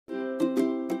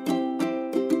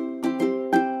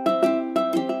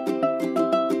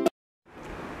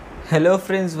Hello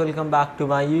friends, welcome back to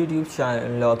my YouTube channel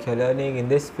Unlock Your Learning. In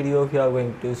this video we are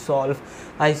going to solve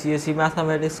ICSE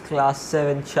Mathematics Class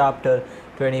 7 Chapter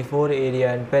 24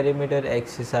 Area and Perimeter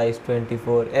Exercise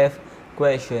 24F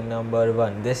question number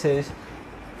 1. This is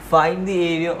find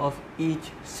the area of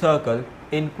each circle.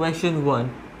 In question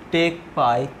 1, take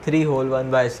pi 3 whole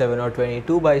 1 by 7 or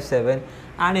 22 by 7,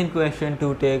 and in question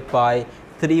 2 take pi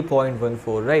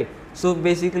 3.14, right? So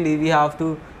basically we have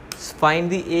to find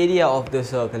the area of the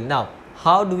circle. Now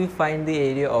how do we find the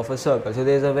area of a circle? So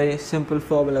there is a very simple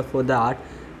formula for that.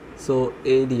 So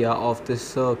area of the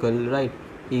circle, right,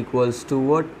 equals to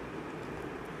what?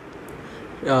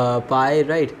 Pi,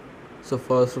 right? So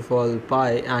first of all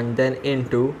pi and then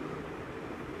into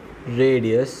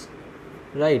radius,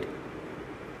 right,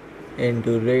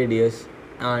 into radius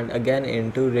and again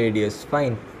into radius.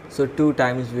 Fine. So 2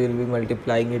 times we will be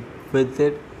multiplying it with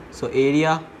it. So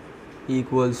area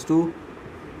equals to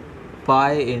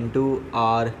pi into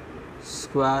r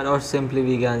square, or simply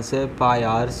we can say pi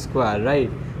r square, right?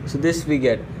 So this we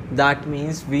get. That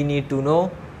means we need to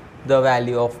know the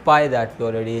value of pi, that we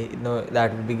already know,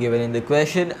 that will be given in the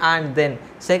question. And then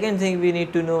second thing we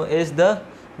need to know is the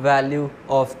value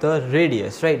of the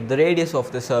radius, right, the radius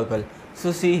of the circle.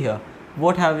 So see here,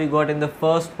 what have we got in the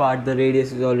first part? The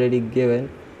radius is already given,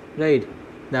 right,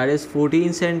 that is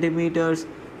 14 centimeters.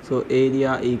 So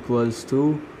area equals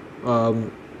to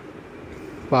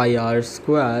pi r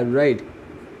square, right?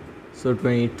 So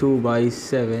 22 by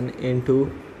 7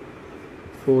 into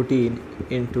 14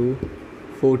 into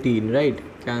 14, right?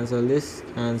 Cancel this,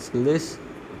 cancel this.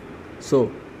 So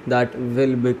that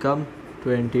will become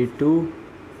 22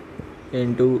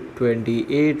 into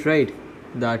 28, right?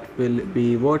 That will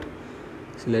be what?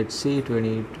 So let's see,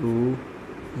 22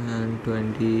 and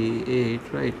 28,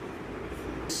 right?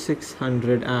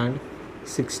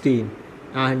 616.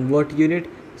 And what unit?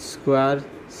 Square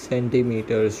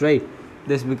centimeters, right?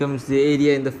 This becomes the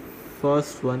area in the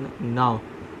first one. Now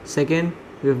second,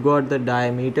 we've got the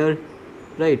diameter,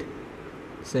 right?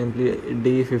 Simply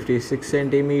d 56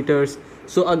 centimeters.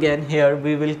 So again here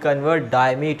we will convert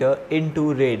diameter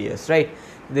into radius, right?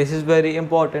 This is very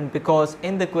important because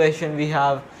in the question we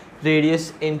have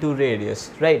radius into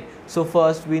radius, right? So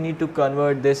first we need to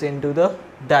convert this into the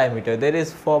diameter. There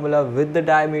is formula with the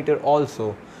diameter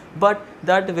also, but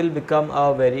that will become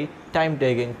a very time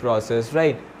taking process,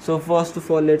 right? So first of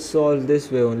all let's solve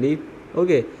this way only.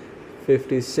 Okay,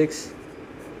 56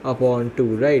 upon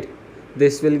 2, right?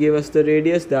 This will give us the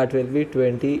radius, that will be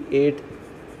 28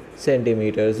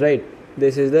 centimeters, right?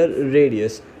 This is the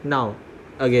radius. Now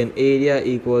again area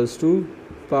equals to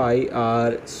pi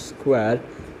r square.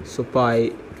 So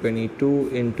pi 22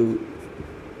 into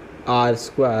r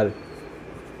square,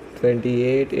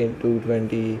 28 into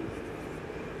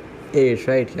 28,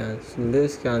 right? Cancel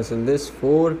this,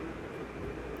 4.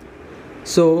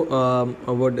 So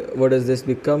what does this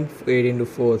become? 8 into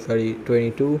 4, 30,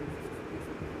 22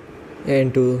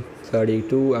 into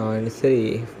 32 and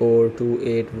 3, 4, 2,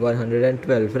 8,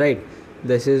 112, right?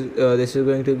 This is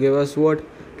going to give us what?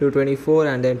 224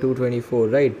 and then 224,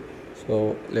 right?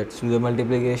 So let's do the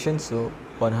multiplication. So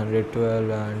 112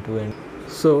 and 20.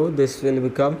 So this will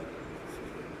become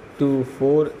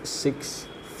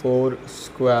 2464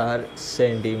 square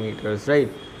centimeters, right?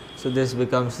 So this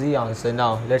becomes the answer.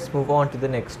 Now let's move on to the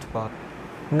next part.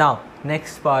 Now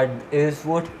next part is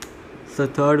what? So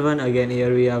third one, again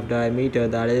here we have diameter,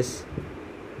 that is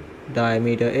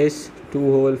diameter is 2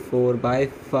 whole 4 by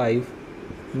 5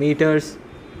 meters.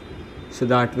 So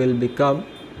that will become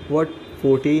what?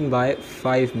 14 by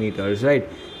 5 meters, right?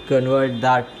 Convert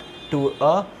that to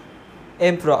a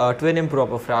twin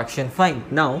improper fraction. Fine.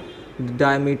 Now the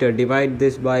diameter, divide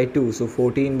this by 2. So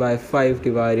 14 by 5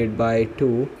 divided by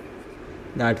 2,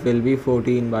 that will be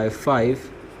 14 by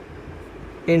 5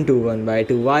 into 1 by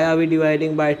 2. Why are we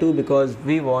dividing by 2? Because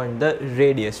we want the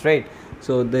radius, right?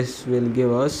 So this will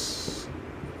give us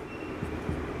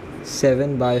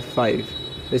 7 by 5.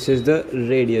 This is the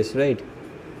radius, right?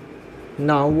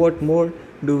 Now what more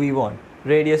do we want?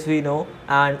 Radius we know,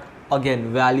 and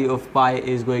again value of pi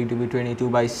is going to be 22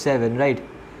 by 7, right?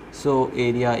 So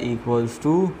area equals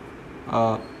to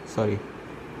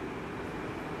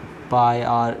pi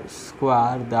r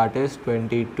square, that is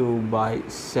 22 by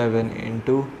 7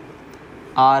 into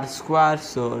r square.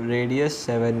 So radius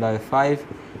 7 by 5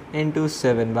 into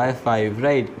 7 by 5,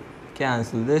 right?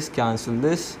 Cancel this, cancel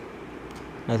this,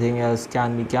 nothing else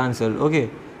can be cancelled. Okay,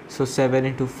 so 7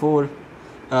 into 4,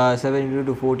 7 into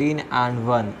 2 14 and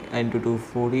 1 into 2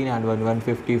 14 and 1,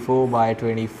 154 by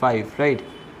 25, right?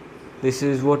 This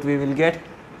is what we will get,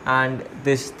 and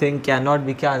this thing cannot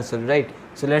be cancelled, right?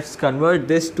 So let's convert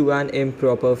this to an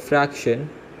improper fraction.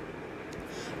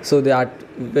 So that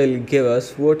will give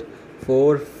us what?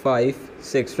 4, 5,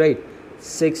 6, right?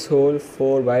 6 whole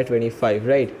 4 by 25,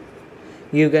 right?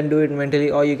 You can do it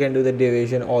mentally, or you can do the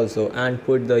division also and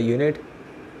put the unit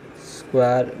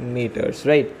square meters,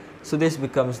 right? So this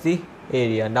becomes the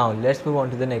area. Now let's move on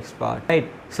to the next part, right?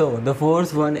 So the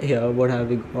fourth one here, what have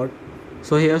we got?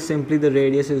 So here simply the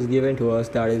radius is given to us,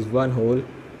 that is 1 whole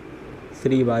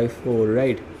 3 by 4,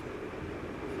 right?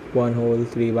 1 whole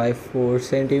 3 by 4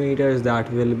 centimeters,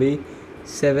 that will be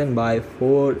 7 by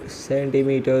 4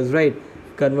 centimeters, right?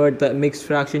 Convert the mixed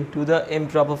fraction to the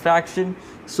improper fraction,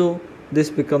 so this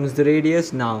becomes the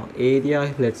radius. Now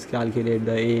area, let's calculate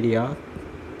the area.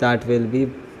 That will be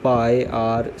pi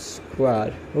r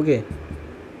square. Okay,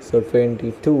 so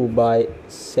 22 by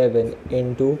 7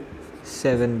 into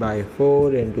 7 by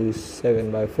 4 into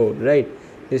 7 by 4, right?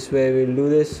 This way we'll do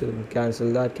this. So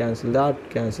cancel that, cancel that,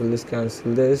 cancel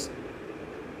this,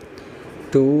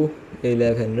 2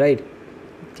 11, right?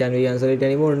 Can we cancel it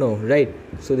anymore? No, right?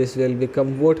 So this will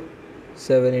become what?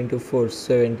 7 into 4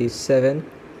 77,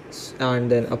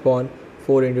 and then upon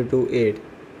 4 into 2 8.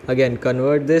 Again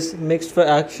convert this mixed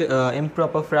fraction,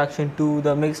 improper fraction to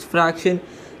the mixed fraction,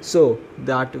 so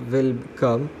that will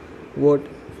become what?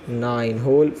 9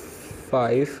 whole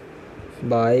 5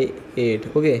 by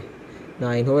 8. Okay,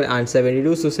 9 whole and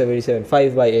 72, so 77,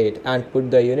 5 by 8, and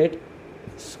put the unit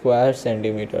square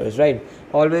centimeters, right?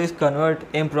 Always convert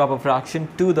improper fraction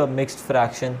to the mixed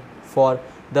fraction for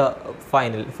the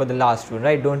final, for the last one,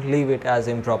 right? Don't leave it as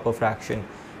improper fraction.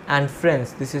 And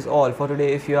friends, this is all for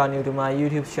today. If you are new to my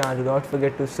YouTube channel, do not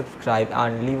forget to subscribe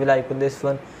and leave a like on this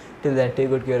one. Till then, take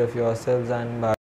good care of yourselves and bye.